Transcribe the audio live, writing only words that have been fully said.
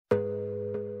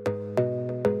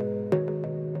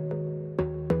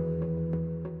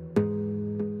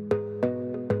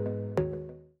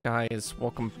guys,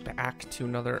 welcome back to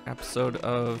another episode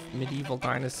of Medieval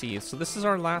Dynasty. So this is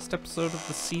our last episode of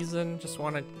the season. Just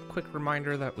want a quick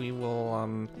reminder that we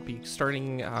will be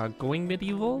starting Going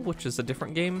Medieval, which is a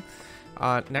different game,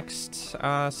 next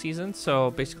season. So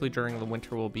basically during the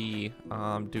winter we'll be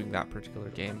doing that particular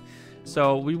game.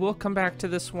 So we will come back to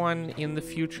this one in the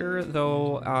future,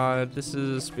 though this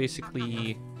is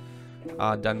basically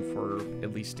done for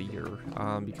at least a year,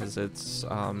 because it's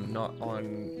not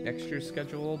on next year's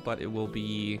schedule, but it will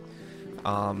be,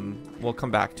 we'll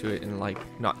come back to it in like,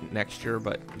 not next year,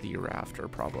 but the year after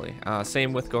probably.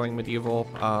 Same with Going Medieval,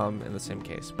 in the same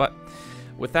case. But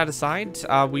with that aside,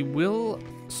 we will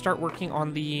start working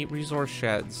on the resource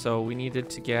shed. So we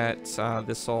needed to get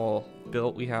this all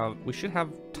built. We should have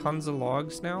tons of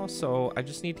logs now, so I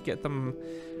just need to get them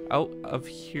out of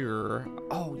here.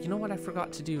 Oh, you know what I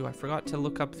forgot to do? I forgot to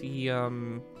look up the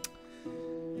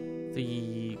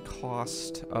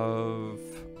cost of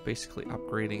basically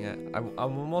upgrading it. I'm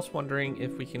almost wondering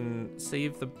if we can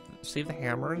save the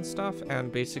hammer and stuff and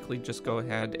basically just go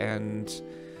ahead and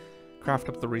craft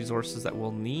up the resources that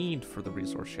we'll need for the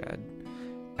resource shed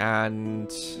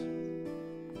and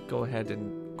go ahead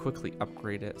and quickly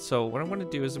upgrade it. So what I'm going to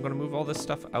do is I'm going to move all this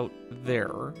stuff out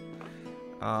there.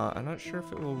 I'm not sure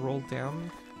if it will roll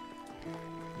down.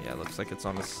 Yeah, it looks like it's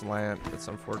on a slant. That's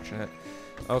unfortunate.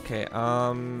 Okay,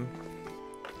 we'll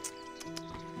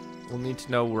need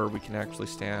to know where we can actually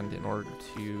stand in order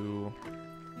to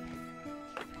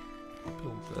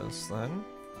build this then.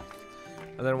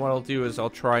 And then what I'll do is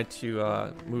I'll try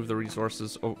to move the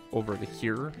resources over to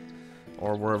here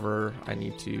or wherever I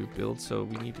need to build. So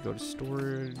we need to go to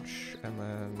storage and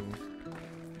then...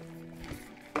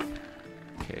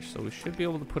 Okay, so we should be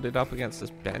able to put it up against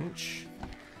this bench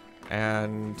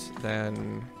and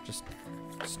then just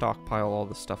stockpile all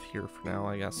the stuff here for now,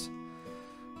 I guess.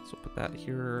 So put that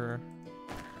here.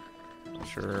 Not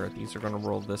sure these are going to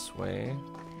roll this way.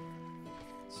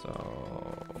 So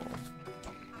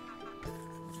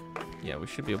yeah, we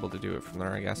should be able to do it from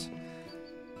there, I guess.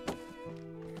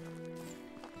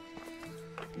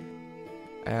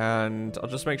 And I'll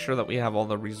just make sure that we have all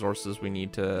the resources we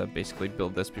need to basically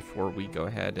build this before we go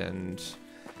ahead and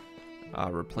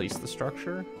replace the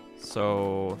structure.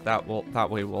 So that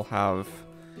way we'll have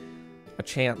a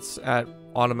chance at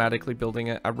automatically building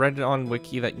it. I read it on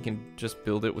Wiki that you can just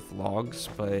build it with logs,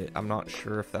 but I'm not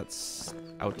sure if that's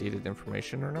outdated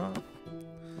information or not.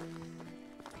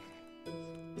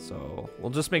 So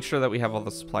we'll just make sure that we have all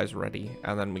the supplies ready,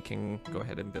 and then we can go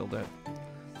ahead and build it.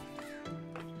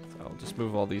 I'll just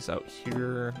move all these out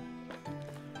here.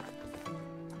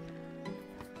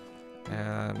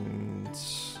 And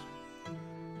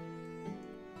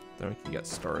then we can get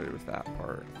started with that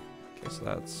part. Okay, so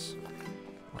that's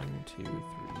 1, 2, 3,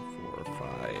 4,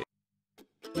 5.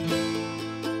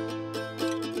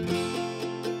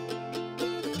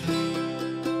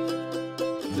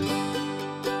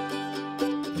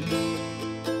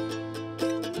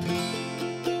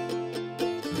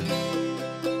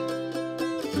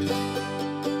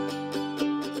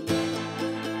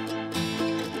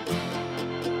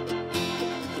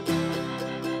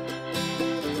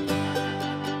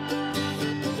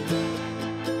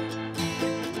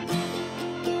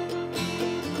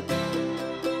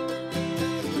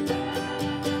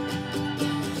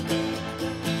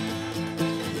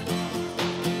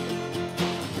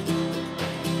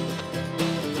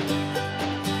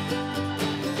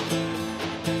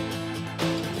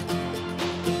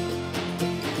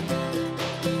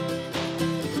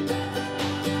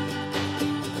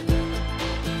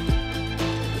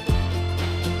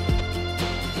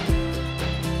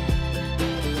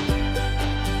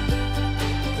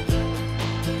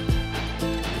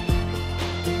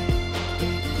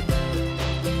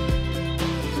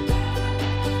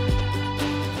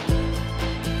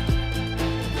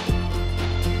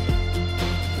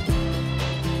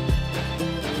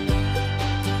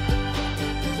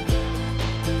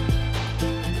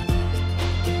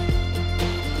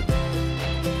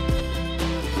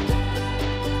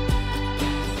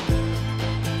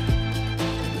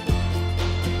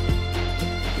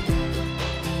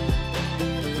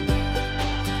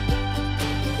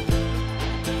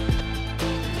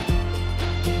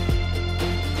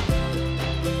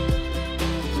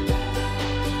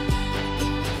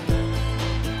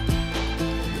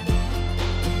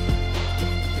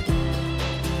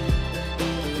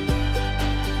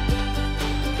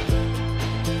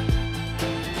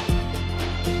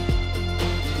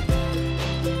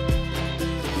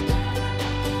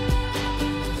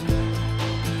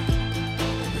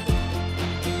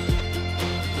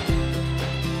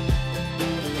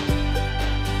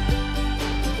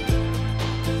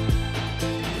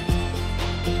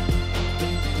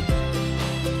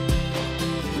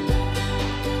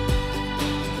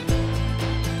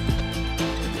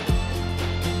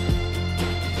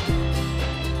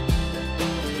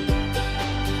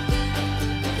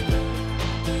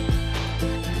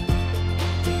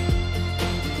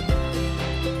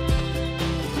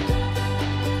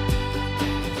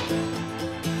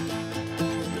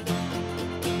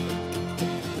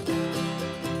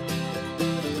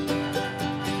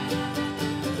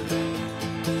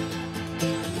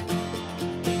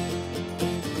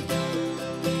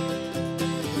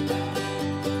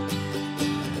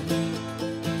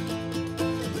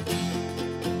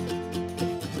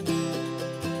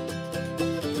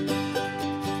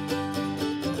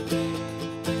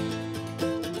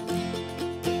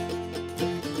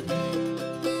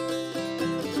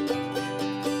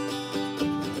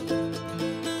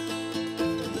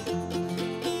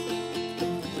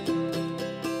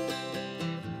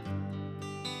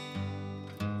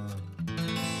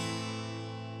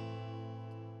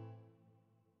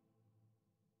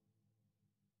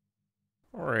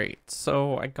 Alright,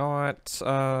 so I got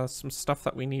some stuff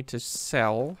that we need to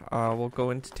sell. We'll go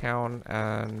into town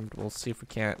and we'll see if we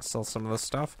can't sell some of this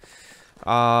stuff.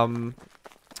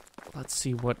 Let's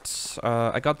see what...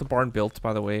 I got the barn built,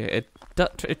 by the way.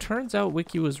 It turns out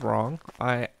Wiki was wrong.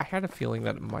 I had a feeling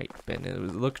that it might have been. It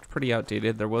looked pretty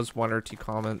outdated. There was 1 or 2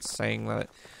 comments saying that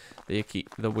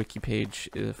the wiki page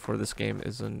for this game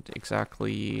isn't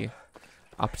exactly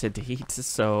up to date,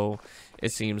 so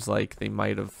it seems like they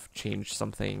might have changed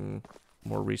something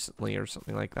more recently or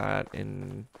something like that,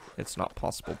 and it's not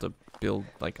possible to build,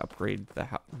 like, upgrade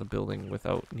the building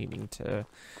without needing to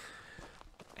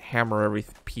hammer every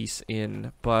piece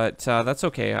in, but that's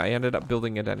okay. I ended up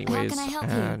building it anyways. How can I help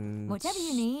you? Whatever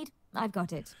you need, I've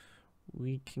got it.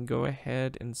 We can go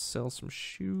ahead and sell some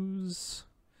shoes.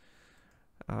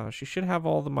 She should have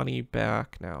all the money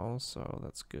back now, so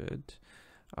that's good.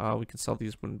 We can sell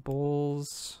these wooden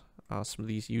bowls, some of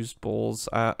these used bowls.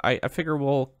 I figure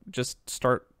we'll just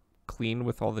start clean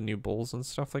with all the new bowls and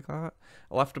stuff like that.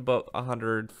 I left about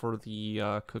 100 for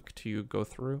the cook to go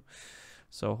through,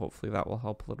 so hopefully that will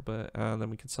help a little bit. And then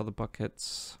we can sell the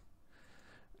buckets.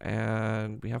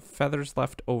 And we have feathers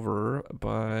left over,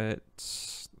 but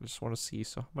I just want to see,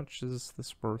 so how much is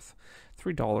this worth?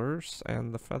 $3,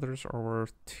 and the feathers are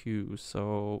worth 2,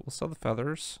 so we'll sell the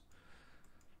feathers.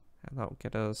 And that will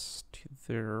get us to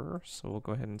there. So we'll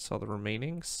go ahead and sell the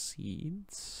remaining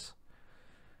seeds.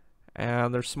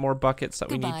 And there's some more buckets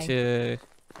that we need to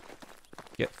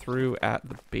get through at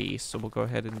the base. So we'll go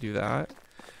ahead and do that.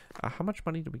 How much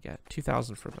money do we get?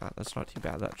 2,000 for that. That's not too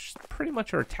bad. That's pretty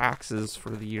much our taxes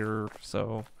for the year.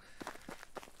 So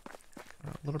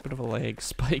a little bit of a lag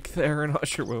spike there. Not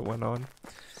sure what went on.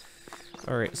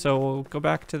 Alright, so we'll go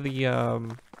back to the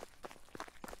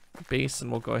base and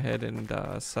we'll go ahead and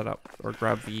set up or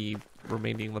grab the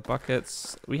remaining of the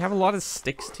buckets. We have a lot of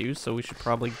sticks too, so we should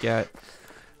probably get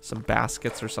some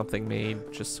baskets or something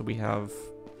made just so we have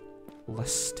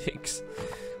less sticks.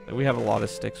 We have a lot of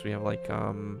sticks. We have like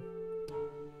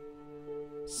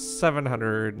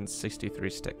 763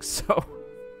 sticks, so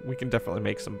we can definitely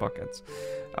make some buckets.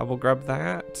 We'll grab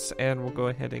that, and we'll go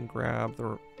ahead and grab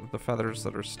the feathers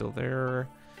that are still there.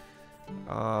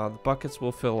 The buckets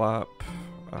will fill up.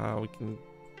 We can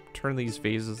turn these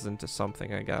vases into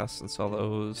something, I guess, and sell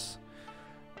those.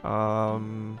 Or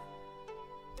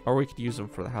we could use them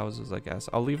for the houses, I guess.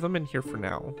 I'll leave them in here for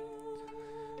now.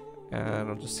 And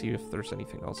I'll just see if there's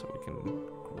anything else that we can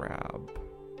grab.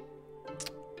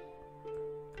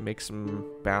 Make some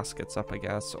baskets up, I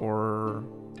guess, or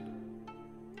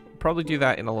probably do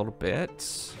that in a little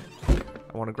bit.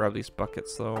 I want to grab these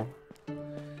buckets, though. And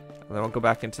then I'll go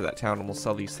back into that town and we'll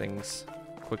sell these things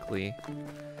quickly.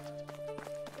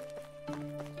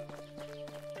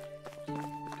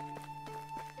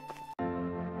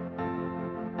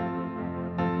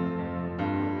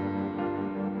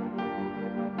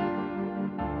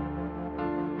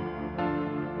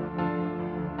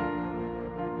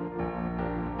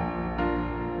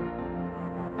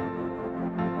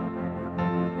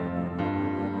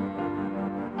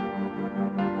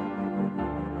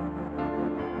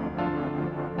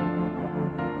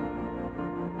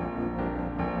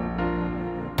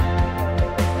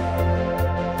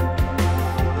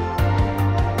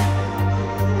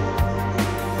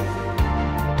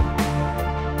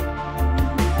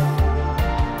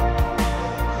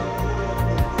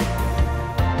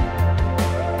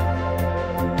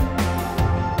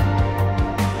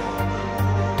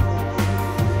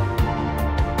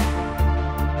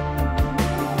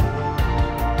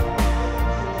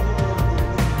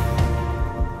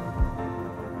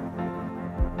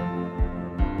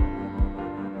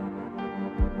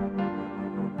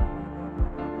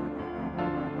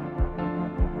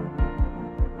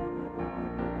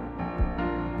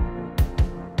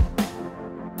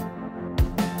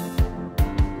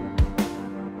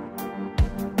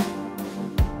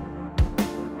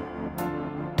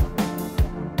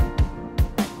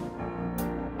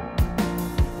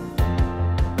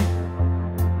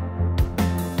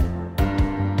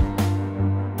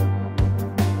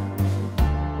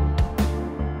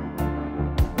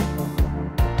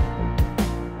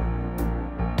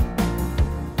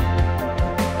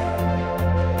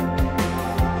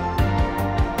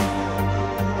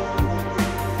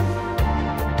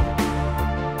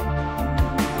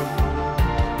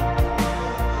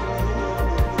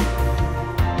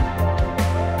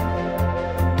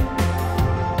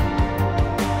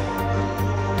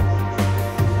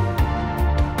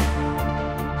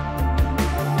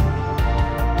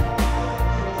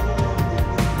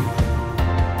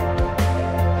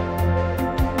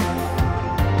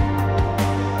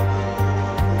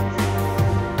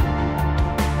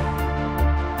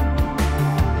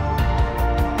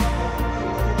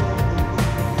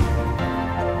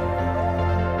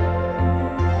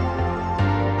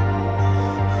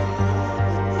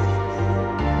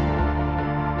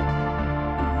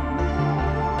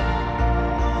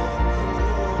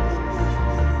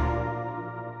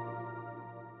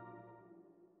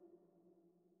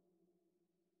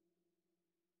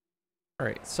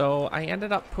 Alright, so I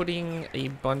ended up putting a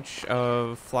bunch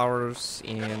of flowers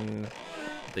in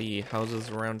the houses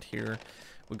around here.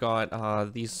 We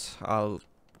got these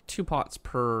 2 pots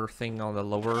per thing on the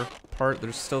lower part.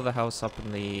 There's still the house up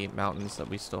in the mountains that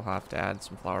we still have to add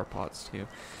some flower pots to.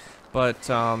 But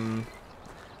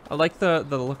I like the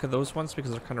look of those ones because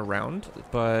they're kind of round.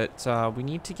 But we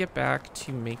need to get back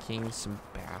to making some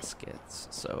baskets.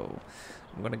 So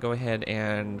I'm going to go ahead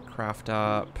and craft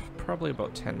up probably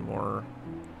about 10 more.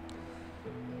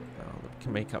 We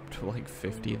can make up to like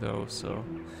 50 though, so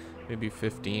maybe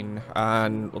 15.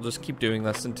 And we'll just keep doing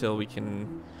this until we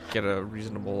can get a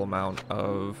reasonable amount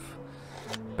of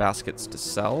baskets to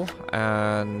sell.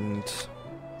 And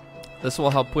this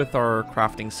will help with our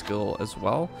crafting skill as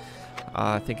well.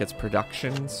 I think it's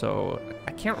production, so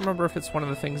I can't remember if it's one of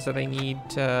the things that I need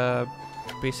to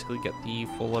basically get the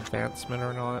full advancement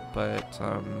or not, but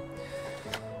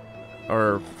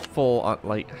or full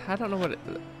like I don't know what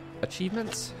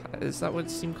achievements, is that what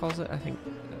Steam calls it? I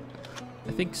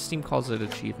think Steam calls it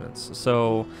achievements.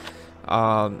 So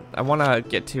I want to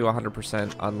get to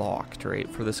 100% unlocked, right,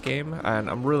 for this game, and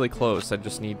I'm really close. I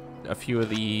just need a few of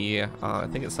the I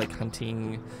think it's like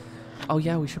hunting. Oh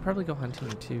yeah, we should probably go hunting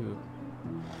too.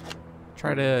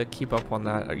 Try to keep up on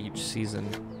that each season.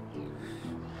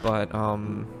 But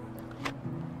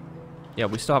yeah,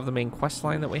 we still have the main quest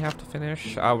line that we have to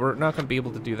finish. We're not going to be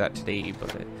able to do that today,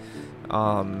 but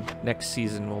next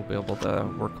season we'll be able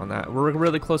to work on that. We're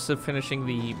really close to finishing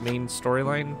the main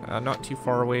storyline, not too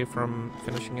far away from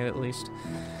finishing it at least.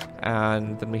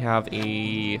 And then we have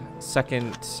a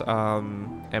second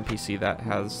NPC that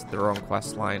has their own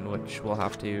quest line, which we'll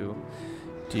have to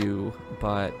do.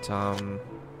 But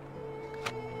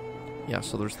yeah,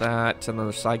 so there's that, and then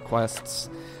there's side quests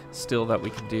still that we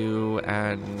can do,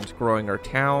 and growing our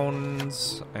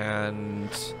towns, and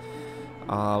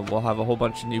we'll have a whole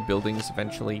bunch of new buildings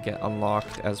eventually get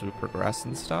unlocked as we progress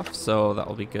and stuff, so that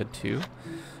will be good too.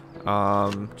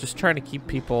 Just trying to keep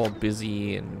people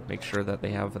busy and make sure that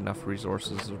they have enough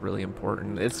resources is really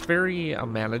important. It's very a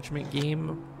management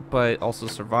game, but also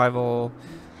survival,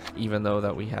 even though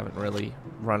that we haven't really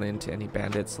run into any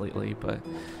bandits lately, but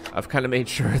I've kind of made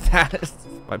sure that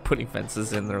by putting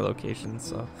fences in their locations,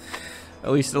 so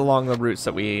at least along the routes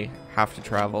that we have to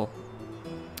travel.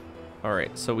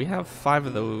 Alright, so we have 5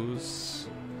 of those,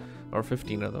 or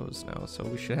 15 of those now, so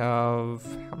we should have,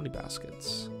 how many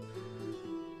baskets?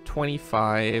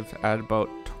 25 at about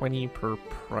 20 per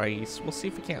price. We'll see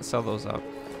if we can't sell those up.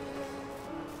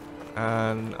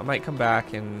 And I might come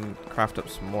back and craft up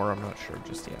some more, I'm not sure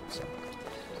just yet. So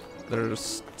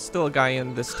there's still a guy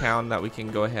in this town that we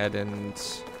can go ahead and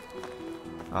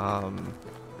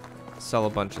sell a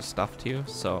bunch of stuff to,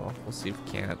 so we'll see if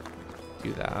we can't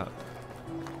do that.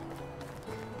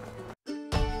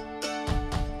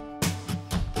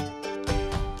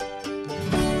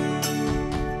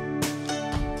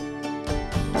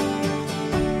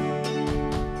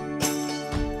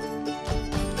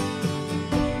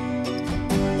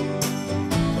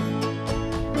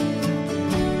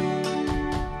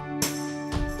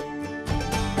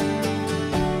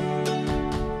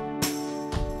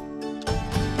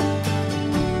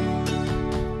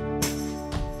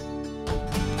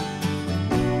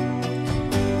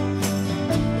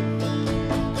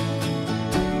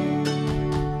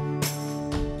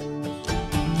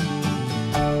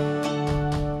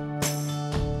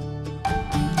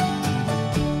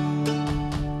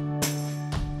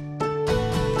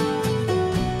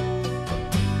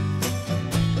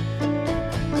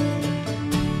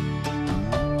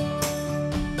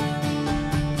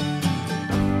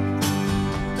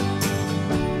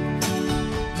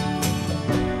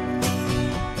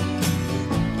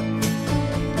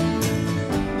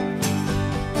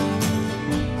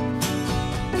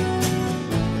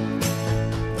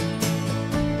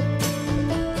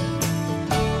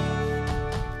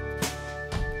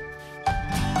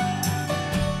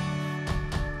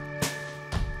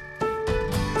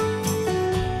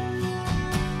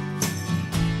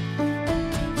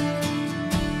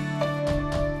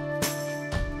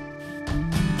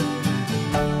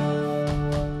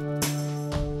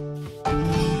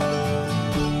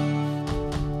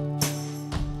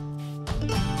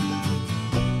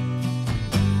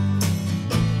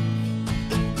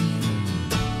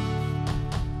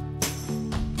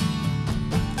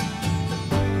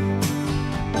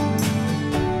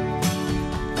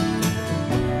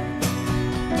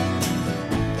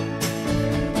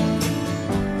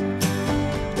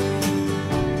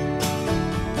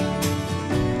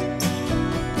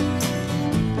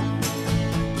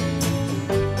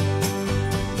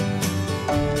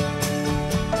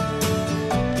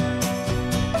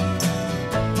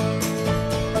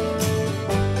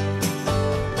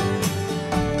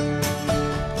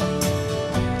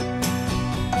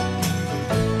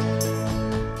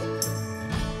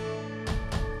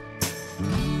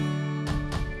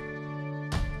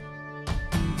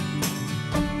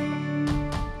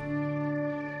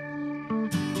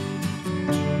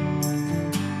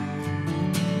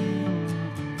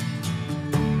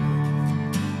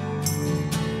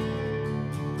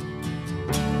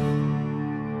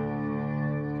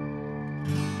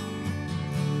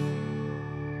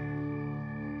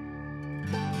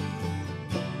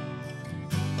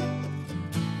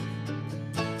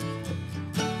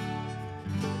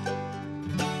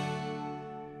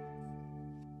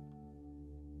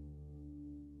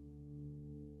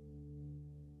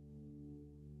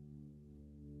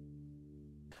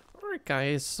 Alright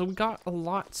guys, so we got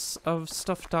lots of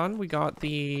stuff done. We got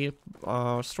the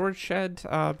storage shed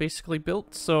basically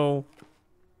built, so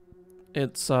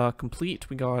it's complete.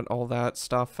 We got all that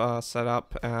stuff set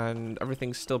up and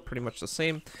everything's still pretty much the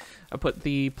same. I put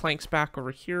the planks back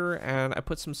over here and I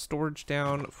put some storage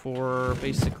down for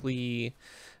basically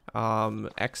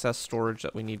excess storage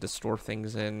that we need to store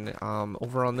things in.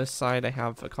 Over on this side I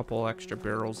have a couple extra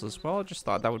barrels as well. I just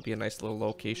thought that would be a nice little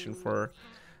location for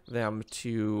them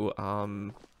to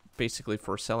basically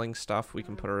for selling stuff. We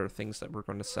can put our things that we're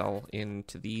going to sell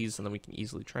into these and then we can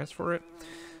easily transfer it.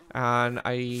 And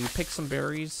I picked some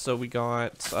berries, so we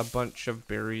got a bunch of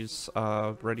berries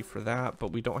ready for that,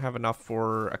 but we don't have enough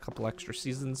for a couple extra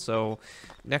seasons. So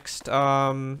next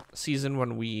season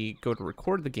when we go to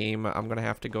record the game, I'm gonna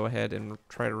have to go ahead and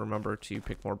try to remember to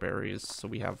pick more berries so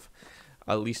we have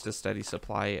at least a steady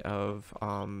supply of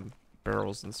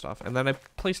barrels and stuff. And then I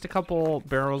placed a couple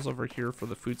barrels over here for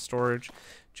the food storage,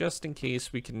 just in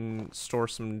case we can store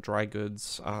some dry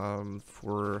goods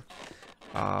for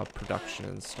production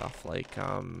and stuff, like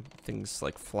things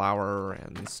like flour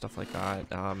and stuff like that.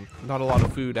 Not a lot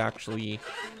of food actually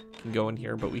can go in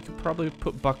here, but we could probably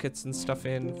put buckets and stuff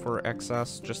in for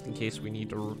excess, just in case we need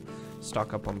to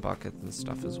stock up on buckets and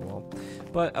stuff as well.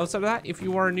 But outside of that, if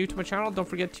you are new to my channel, don't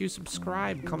forget to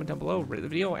subscribe, comment down below, rate the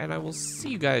video, and I will see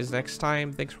you guys next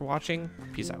time. Thanks for watching.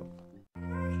 Peace out.